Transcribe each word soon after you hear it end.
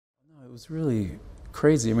It was really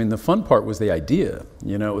crazy. I mean, the fun part was the idea.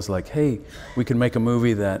 You know, it was like, hey, we can make a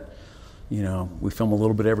movie that, you know, we film a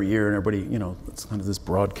little bit every year, and everybody, you know, it's kind of this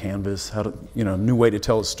broad canvas, how to, you know, new way to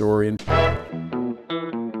tell a story. And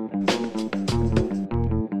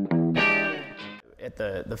at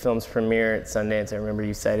the film's premiere at Sundance, I remember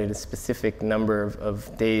you cited a specific number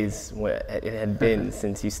of days what it had been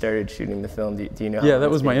since you started shooting the film. Do you know? Yeah, that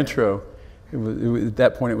was my intro. At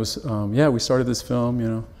that point, it was, yeah, we started this film, you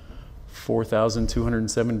know,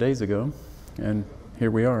 4,207 days ago, and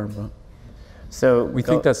here we are. But so we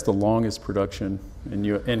think that's the longest production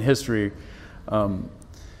in history.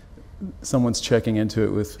 Someone's checking into it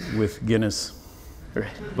with Guinness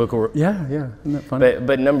Book of, yeah, isn't that funny?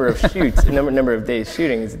 But number of shoots, number of days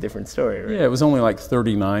shooting is a different story, right? Yeah, it was only like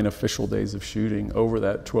 39 official days of shooting over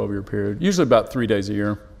that 12-year period. Usually about 3 days a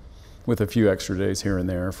year, with a few extra days here and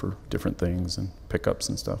there for different things and pickups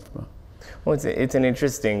and stuff. But. Well, it's an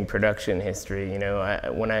interesting production history. You know,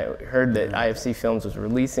 when I heard that IFC Films was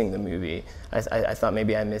releasing the movie, I thought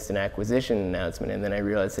maybe I missed an acquisition announcement, and then I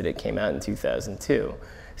realized that it came out in 2002.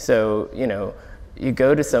 So, you know, you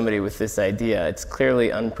go to somebody with this idea, it's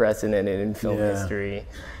clearly unprecedented in film history.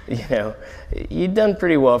 You know, you'd done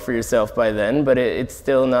pretty well for yourself by then, but it's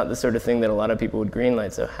still not the sort of thing that a lot of people would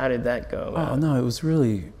greenlight. So how did that go about? Oh, no, it was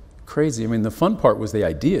really crazy. I mean, the fun part was the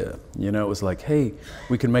idea. You know, it was like, hey,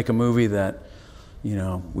 we can make a movie that, you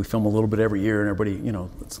know, we film a little bit every year, and everybody, you know,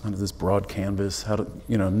 it's kind of this broad canvas, how to,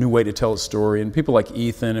 you know, new way to tell a story. And people like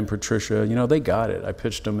Ethan and Patricia, you know, they got it. I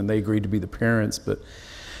pitched them, and they agreed to be the parents, but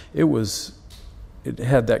it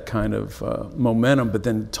had that kind of momentum. But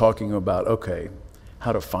then talking about, okay,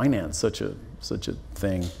 how to finance such a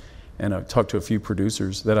thing, and I talked to a few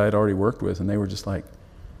producers that I had already worked with, and they were just like,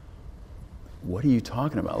 what are you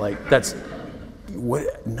talking about? Like, that's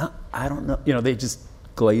what? Not, I don't know. You know, they just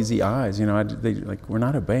glazy eyes. You know, they like, we're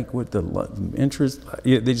not a bank. What the interest?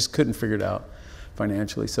 They just couldn't figure it out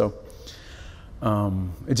financially. So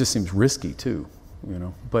it just seems risky too. You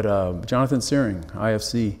know, but Jonathan Searing,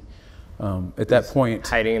 IFC, at that point,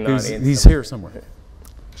 hiding in the audience. He's here somewhere,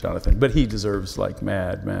 Jonathan. But he deserves like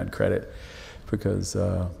mad credit because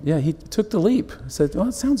yeah, he took the leap. Said, well,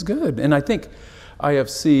 it sounds good, and I think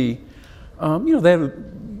IFC. You know,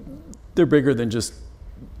 they're bigger than just,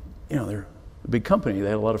 you know, they're a big company. They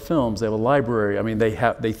have a lot of films. They have a library. I mean,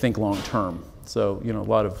 they think long term. So, you know, a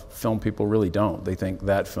lot of film people really don't. They think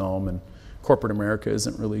that film, and corporate America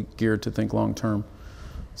isn't really geared to think long term.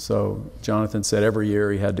 So Jonathan said every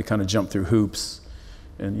year he had to kind of jump through hoops.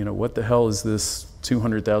 And, you know, what the hell is this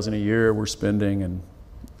 $200,000 a year we're spending, and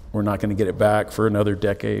we're not going to get it back for another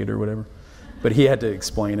decade or whatever. But he had to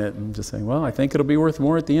explain it and just say, well, I think it'll be worth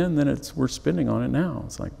more at the end than we're spending on it now.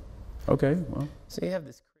 It's like, okay, well. So you have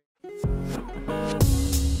this